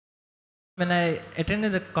when I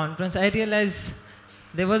attended the conference, I realized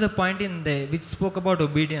there was a point in there which spoke about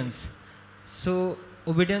obedience. So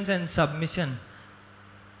obedience and submission.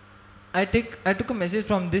 I took a message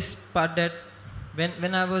from this part that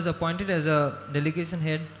when I was appointed as a delegation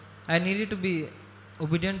head, I needed to be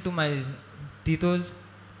obedient to my titos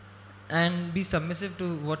and be submissive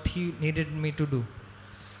to what he needed me to do.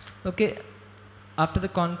 Okay, after the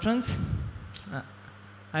conference,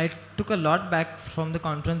 I took a lot back from the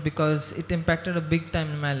conference because it impacted a big time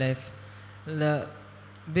in my life.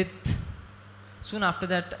 Soon after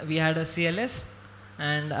that, we had a CLS,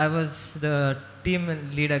 and I was the team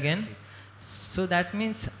lead again. So that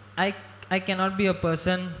means I cannot be a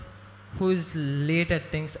person who is late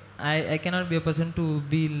at things. I cannot be a person to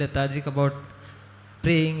be lethargic about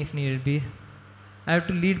praying if needed be. I have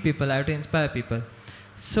to lead people, I have to inspire people.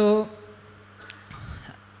 So,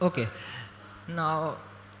 okay, now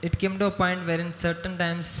it came to a point where in certain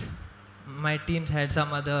times my teams had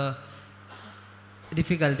some other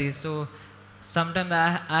difficulties. So sometimes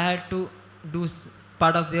I had to do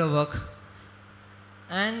part of their work.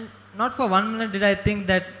 And not for 1 minute did I think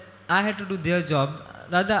that I had to do their job.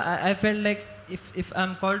 Rather, I felt like if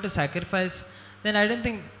I'm called to sacrifice, then I don't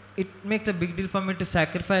think it makes a big deal for me to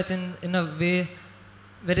sacrifice in a way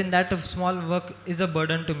wherein that of small work is a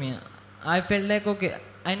burden to me. I felt like, okay,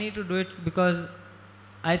 I need to do it because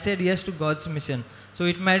I said yes to God's mission. So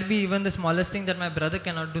it might be even the smallest thing that my brother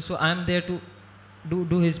cannot do, so I'm there to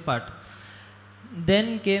do his part.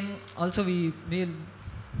 Then came, also we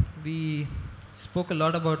spoke a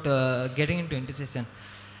lot about getting into intercession.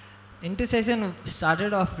 Intercession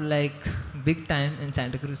started off like big time in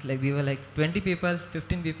Santa Cruz. Like we were like 20 people,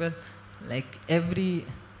 15 people, like every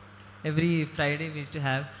Friday we used to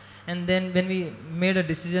have. And then when we made a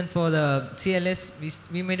decision for the CLS,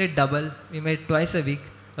 we made it double. We made twice a week,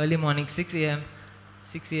 early morning 6 a.m.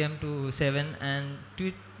 to 7, and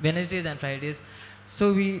Wednesdays and Fridays.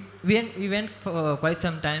 So we went for quite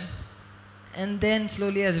some time, and then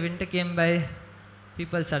slowly as winter came by,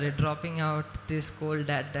 people started dropping out, this cold,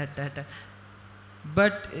 that.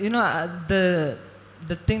 But you know, the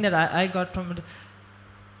thing that I got from it,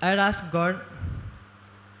 I had asked God,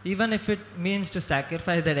 even if it means to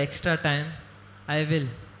sacrifice that extra time, I will.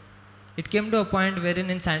 It came to a point wherein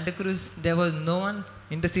in Santa Cruz there was no one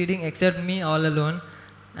interceding except me all alone,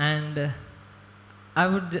 and I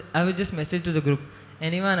would just message to the group,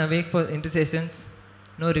 anyone awake for intercessions?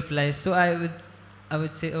 No replies. So I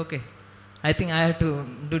would say, okay, I think I have to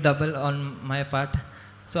do double on my part,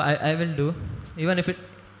 so I will do. Even if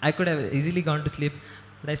I could have easily gone to sleep,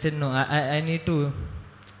 but I said no, I need to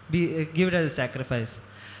give it as a sacrifice.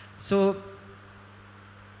 So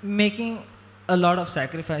making a lot of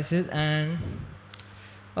sacrifices, and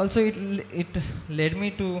also it led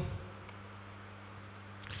me to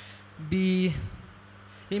be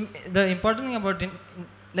the important thing about it,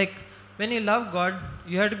 like when you love God,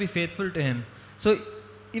 you have to be faithful to Him. So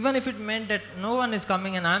even if it meant that no one is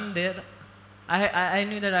coming and I'm there, I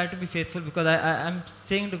knew that I have to be faithful because I'm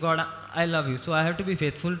saying to God, I love you, so I have to be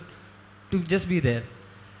faithful to just be there.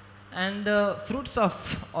 And the fruits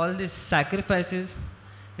of all these sacrifices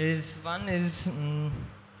is, one is,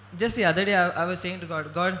 just the other day I was saying to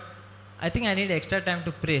God, I think I need extra time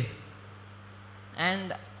to pray.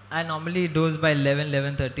 And I normally doze by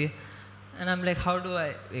 11:30, and I'm like, how do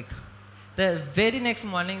I wake? The very next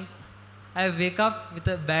morning, I wake up with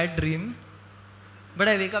a bad dream, but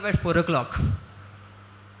I wake up at 4 o'clock.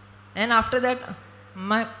 And after that,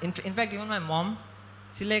 in fact, even my mom,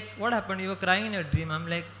 she's like, what happened? You were crying in your dream. I'm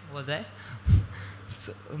like, was I?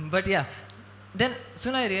 So, but yeah, then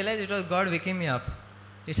soon I realized it was God waking me up.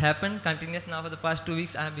 It happened continuous now for the past 2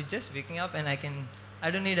 weeks. I have been just waking up, and I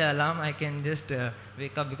don't need an alarm. I can just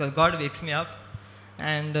wake up because God wakes me up.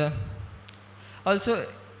 And also,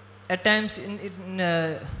 at times,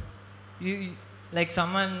 you like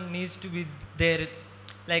someone needs to be there.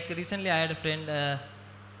 Like recently, I had a friend.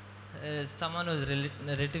 Someone was a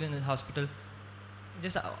relative in the hospital.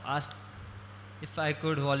 Just asked if I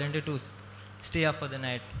could volunteer to stay up for the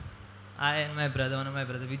night. I and my brother, one of my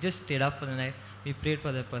brothers, we just stayed up for the night. We prayed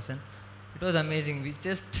for that person. It was amazing. We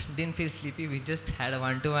just didn't feel sleepy. We just had a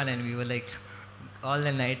one-to-one, and we were like all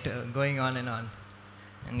the night going on and on.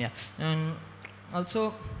 And yeah, and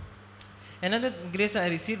also another grace I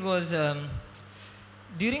received was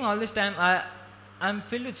during all this time, I'm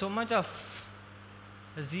filled with so much of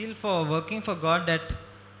zeal for working for God that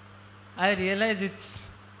I realize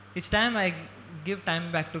it's time I give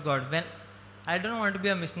time back to God. When I don't want to be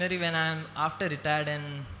a missionary when I'm after retired,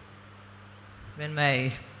 and when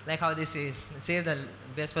my, like how they say, save the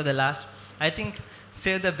best for the last. I think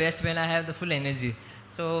save the best when I have the full energy.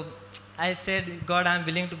 So I said, God, I'm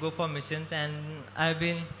willing to go for missions, and I've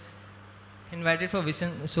been invited for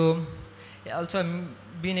vision. So also I'm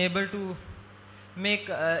been able to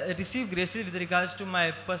receive graces with regards to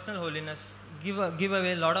my personal holiness, give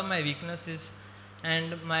away a lot of my weaknesses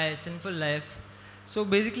and my sinful life. So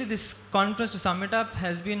basically, this conference, to sum it up,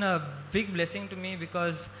 has been a big blessing to me,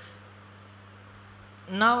 because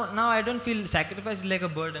now I don't feel sacrifice is like a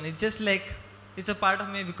burden. It's just like it's a part of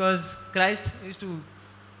me, because Christ used to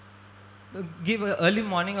give an early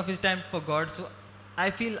morning of his time for God. So I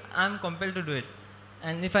feel I'm compelled to do it,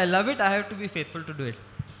 and if I love it, I have to be faithful to do it.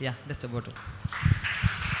 Yeah, that's about it.